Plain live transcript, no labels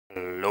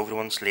Hello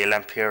everyone, it's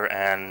Lamp here,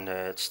 and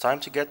it's time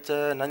to get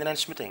 99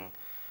 smithing.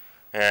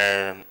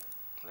 Let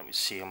me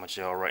see how much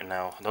they are right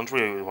now. I don't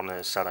really want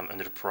to sell them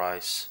under the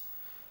price.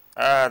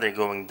 They're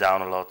going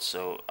down a lot,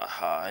 so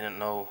I don't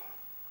know.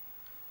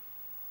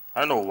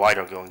 I don't know why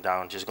they're going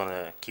down. Just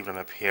gonna keep them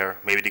up here.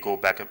 Maybe they go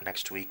back up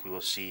next week. We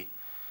will see.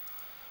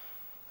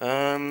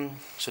 So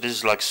this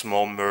is like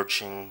small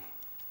merching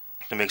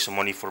to make some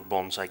money for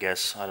bonds, I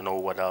guess. I don't know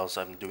what else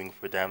I'm doing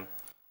for them.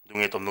 I'm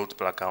doing it on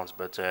multiple accounts,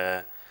 but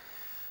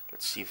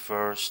let's see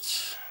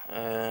first. We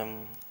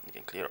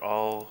can clear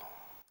all.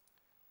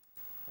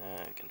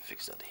 We can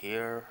fix that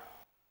here.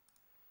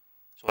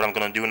 So what I'm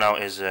gonna do now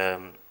is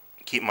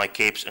keep my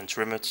capes and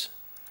trim it.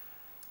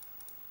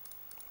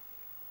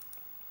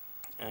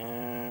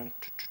 And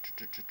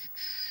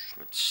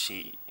let's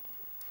see.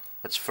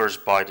 Let's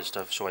first buy the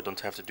stuff so I don't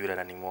have to do that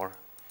anymore.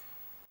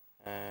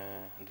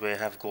 Do I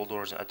have gold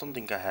ores? I don't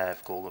think I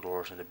have gold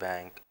ores in the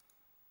bank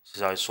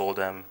since I sold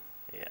them.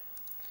 Yeah.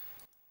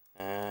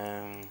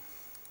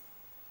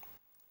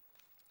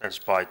 Let's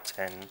buy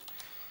 10.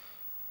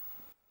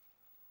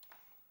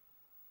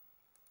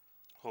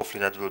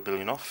 Hopefully that will be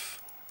enough.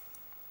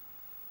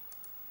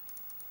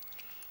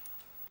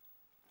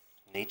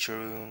 Nature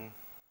rune.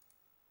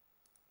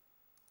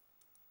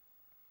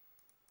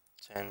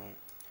 10.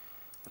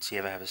 Let's see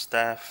if I have a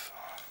staff.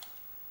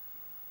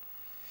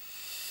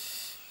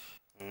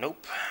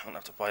 Nope, I'm gonna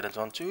have to buy that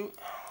one too.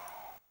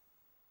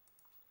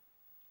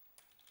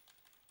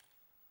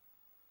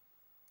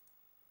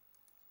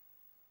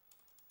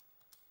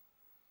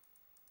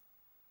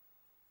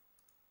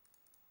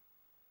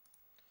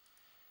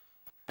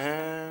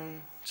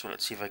 So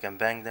let's see if I can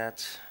bang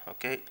that.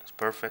 Okay, that's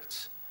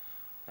perfect.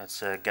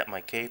 Let's get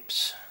my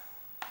capes.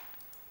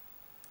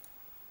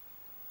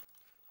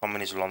 How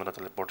many Zolandra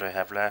teleporter I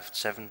have left?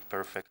 7,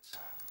 perfect.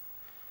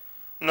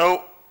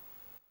 No!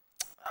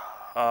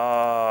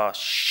 Ah,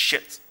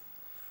 shit.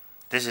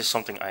 This is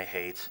something I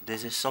hate.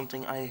 This is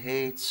something I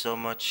hate so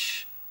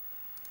much.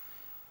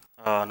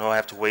 No, I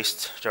have to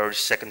waste 30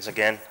 seconds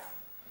again.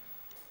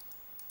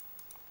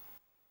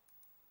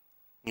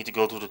 Need to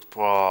go to the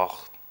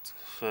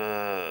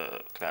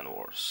Clan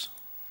Wars.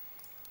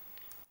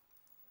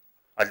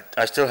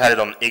 I still had it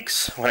on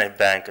X when I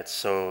banked it,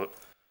 so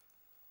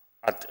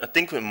I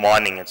think with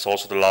mining it's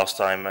also the last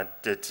time I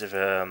did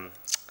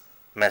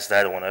mess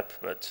that one up.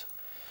 But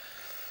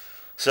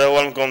so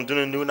what I'm going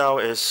to do now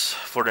is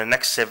for the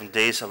next 7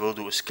 days I will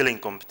do a skilling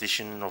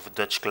competition of a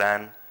Dutch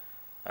clan.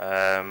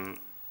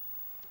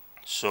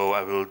 So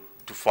I will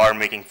do farm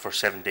making for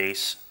 7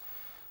 days,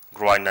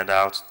 grind that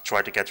out,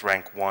 try to get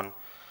rank 1.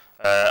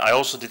 I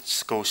also did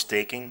go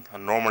staking,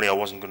 and normally I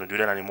wasn't going to do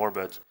that anymore,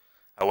 but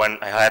I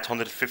had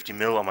 150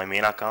 mil on my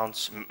main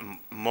accounts.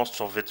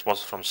 Most of it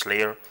was from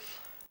Slayer,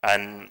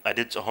 and I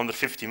did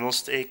 150 mil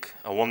stake.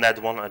 I won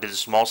that one. I did a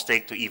small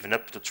stake to even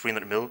up to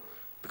 300 mil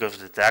because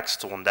of the tax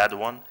to won that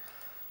one.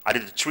 I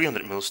did a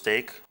 300 mil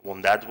stake,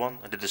 won that one.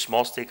 I did a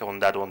small stake, I won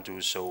that one too.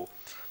 So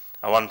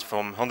I went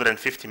from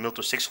 150 mil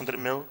to 600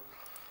 mil.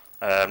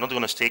 I'm not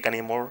going to stake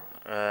anymore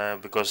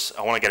because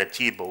I want to get a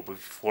T-bow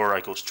before I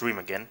go stream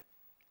again,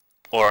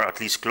 or at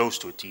least close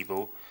to a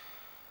T-bow.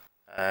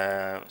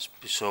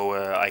 So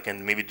I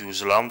can maybe do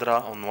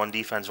Zolandra on one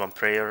defense, one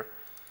prayer,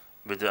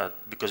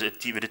 because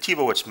with the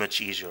T-bow it's much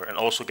easier, and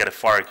also get a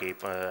fire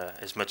cape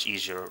is much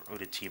easier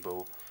with a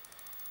T-bow.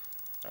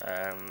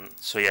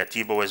 So yeah,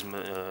 T-bow is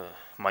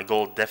my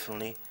goal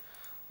definitely,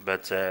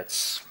 but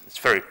it's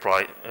very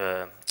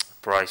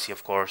pricey,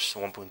 of course,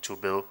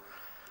 1.2 bill.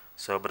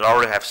 So, but I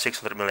already have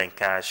 600 million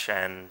cash,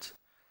 and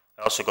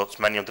I also got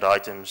many other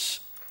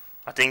items.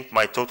 I think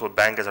my total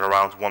bank is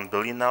around 1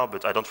 billion now,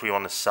 but I don't really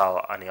want to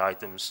sell any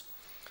items,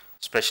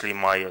 especially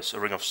my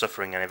Ring of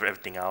Suffering and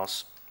everything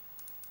else.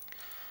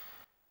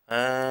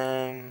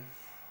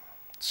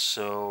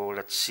 So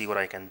let's see what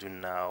I can do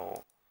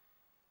now.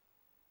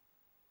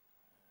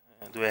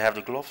 Do I have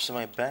the gloves in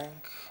my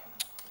bank?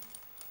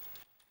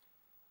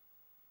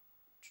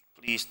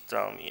 Please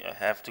tell me I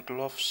have the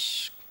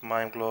gloves,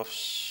 mime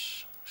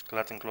gloves,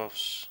 skeleton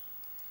gloves.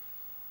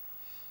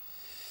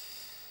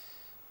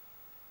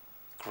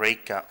 Grey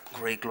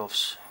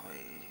gloves.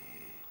 Wait.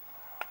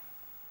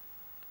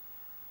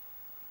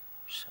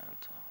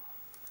 Santa.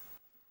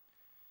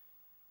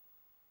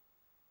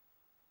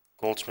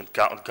 Goldsmith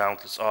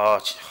gauntlets. Oh,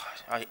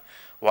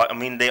 I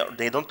mean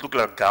they don't look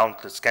like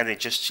gauntlets. Can they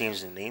just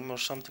change the name or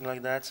something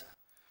like that?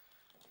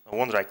 No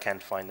wonder I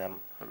can't find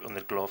them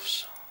under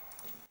gloves.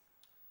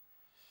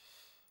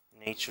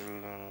 Nature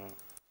rune,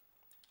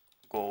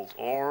 gold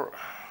ore,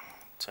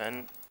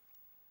 10.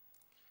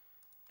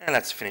 And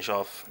let's finish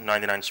off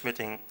 99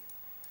 smithing.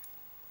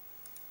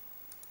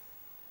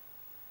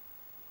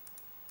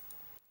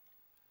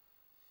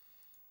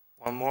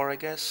 One more, I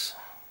guess.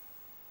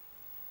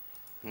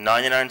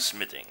 99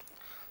 smithing.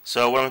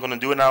 So what I'm going to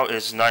do now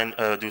is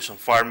do some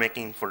fire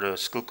making for the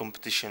skill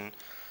competition.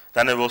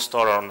 Then I will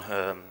start on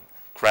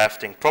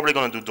crafting. Probably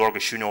going to do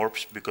Dorgashun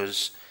orbs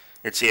because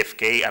it's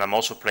AFK, and I'm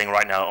also playing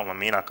right now on my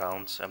main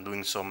account. I'm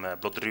doing some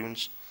blood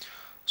runes.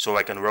 so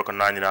I can work on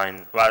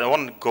 99. Well, I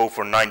want to go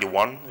for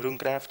 91 rune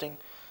crafting,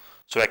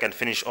 so I can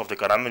finish off the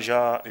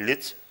Karameja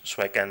Elite.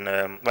 So I can,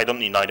 I don't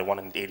need 91,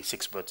 I need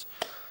 86, but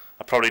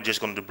I'm probably just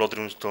going to do Blood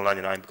Runes till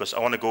 99 because I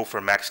want to go for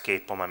max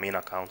cape on my main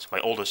account, my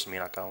oldest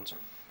main account.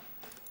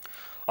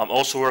 I'm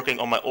also working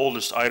on my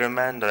oldest Iron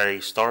Man that I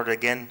started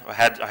again. I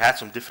had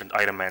some different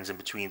Iron Mans in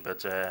between,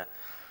 but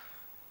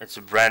it's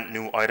a brand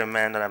new Iron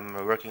Man that I'm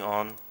working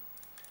on.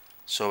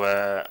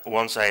 So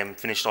once I am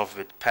finished off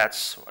with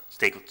pets,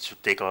 it will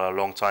take a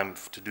long time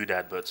to do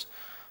that, but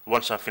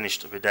once I'm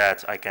finished with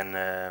that, I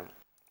can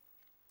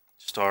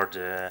start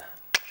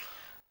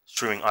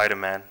streaming Iron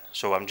Man.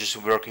 So I'm just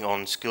working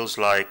on skills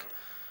like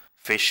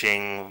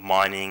fishing,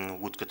 mining,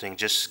 woodcutting,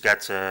 just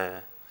get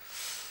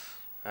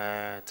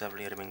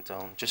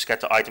just get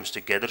the items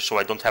together so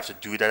I don't have to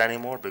do that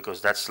anymore,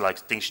 because that's like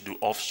things you do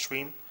off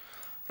stream,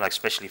 like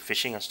especially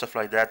fishing and stuff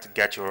like that, to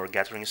get your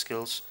gathering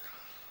skills.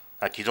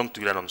 Like you don't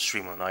do that on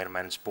stream on Iron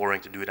Man, it's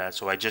boring to do that.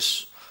 So I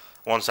just,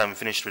 once I'm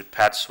finished with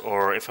pets,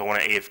 or if I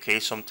want to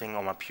AFK something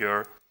on my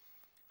pure,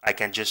 I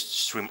can just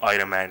stream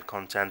Iron Man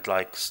content,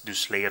 like do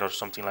Slayer or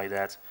something like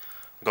that.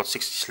 I got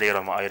 60 Slayer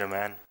on my Iron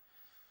Man.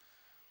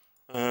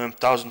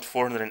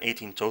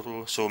 1418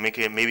 total, so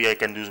maybe I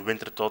can do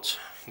Winter Tot,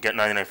 get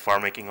 99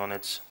 farm making on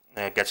it,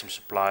 get some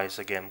supplies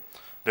again,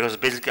 because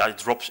basically it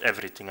drops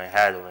everything I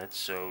had on it,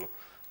 so,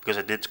 because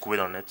I did quit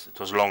on it, it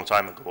was a long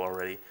time ago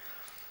already,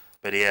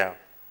 but yeah,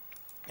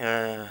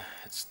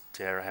 it's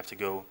there, I have to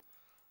go,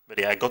 but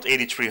yeah, I got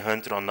 83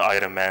 Hunter on the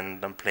Iron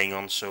Man that I'm playing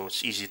on, so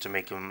it's easy to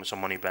make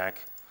some money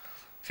back,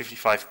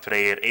 55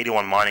 Prayer,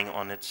 81 Mining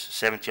on it,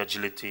 70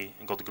 Agility,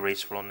 I got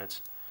Graceful on it,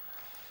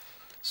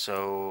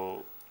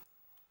 so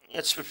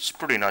it's a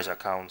pretty nice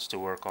account to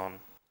work on.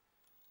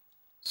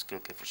 Skill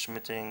kit for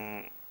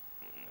smithing.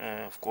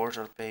 Of course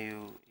I'll pay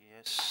you.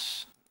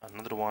 Yes.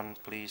 Another one,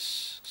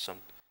 please.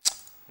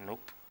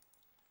 Nope.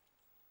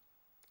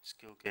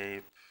 Skill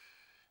cape.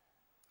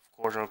 Of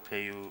course I'll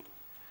pay you.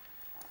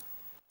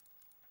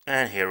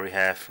 And here we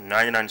have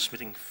 99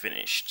 smithing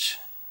finished.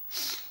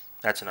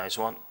 That's a nice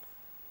one.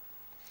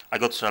 I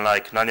got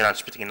like 99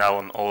 smithing now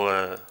on all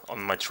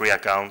on my 3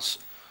 accounts.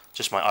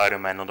 Just my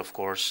Iron Man, not of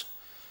course.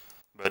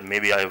 But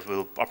maybe I'm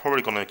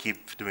probably gonna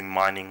keep doing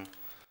mining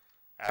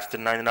after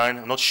 99.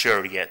 I'm not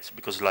sure yet,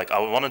 because like I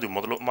want to do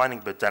model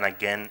mining, but then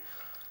again,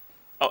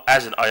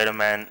 as an Iron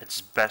Man, it's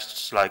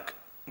best like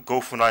go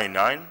for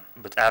 99.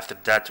 But after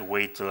that,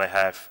 wait till I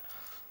have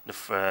the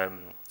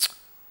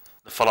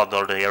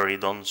Falador area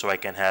done, so I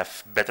can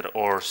have better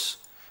ores,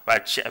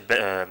 a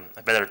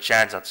better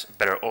chance at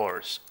better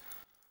ores.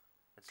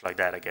 It's like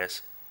that, I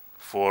guess.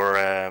 For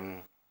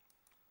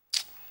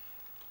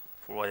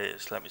what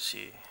is? Let me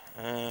see.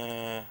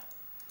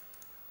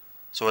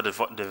 So the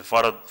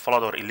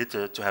Falador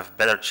Elite to have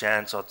better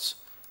chance at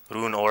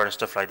rune ore and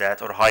stuff like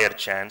that, or higher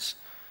chance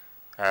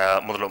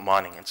model of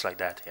mining, it's like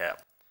that, yeah.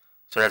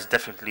 So that's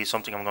definitely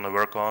something I'm gonna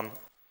work on.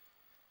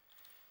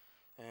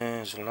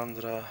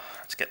 Zolandra,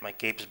 let's get my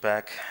capes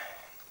back.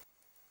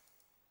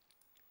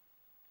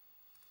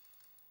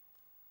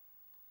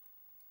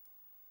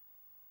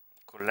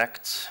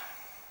 Collect.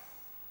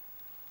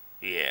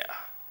 Yeah,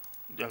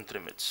 don't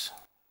trim it.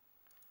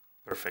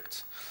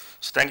 Perfect.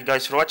 So thank you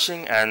guys for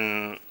watching,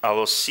 and I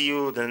will see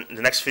you. The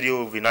next video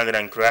will be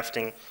 99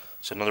 crafting,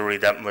 so not really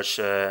that much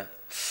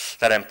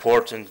that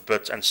important,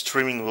 but and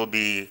streaming will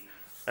be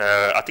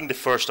I think the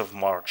 1st of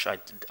March.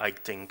 I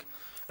think,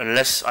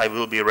 unless I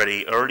will be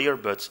ready earlier,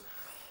 but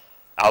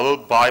I will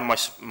buy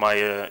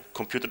my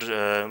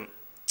computer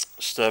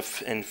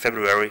stuff in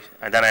February,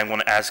 and then I'm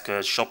gonna ask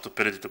a shop to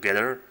put it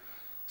together.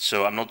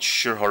 So I'm not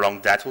sure how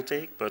long that will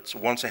take, but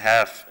once I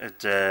have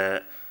it.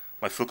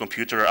 My full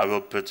computer, I will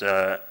put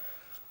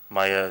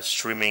my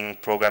streaming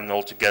program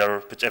all together,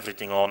 put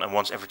everything on, and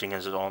once everything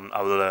is on,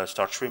 I will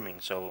start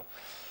streaming. So,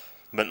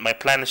 but my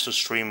plan is to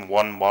stream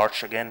 1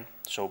 March again,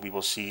 so we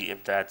will see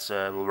if that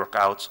will work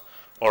out,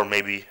 or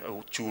maybe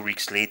 2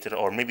 weeks later,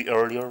 or maybe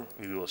earlier,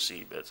 we will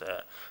see. But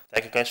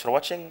thank you guys for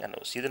watching, and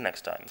I'll see you the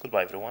next time.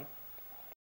 Goodbye, everyone.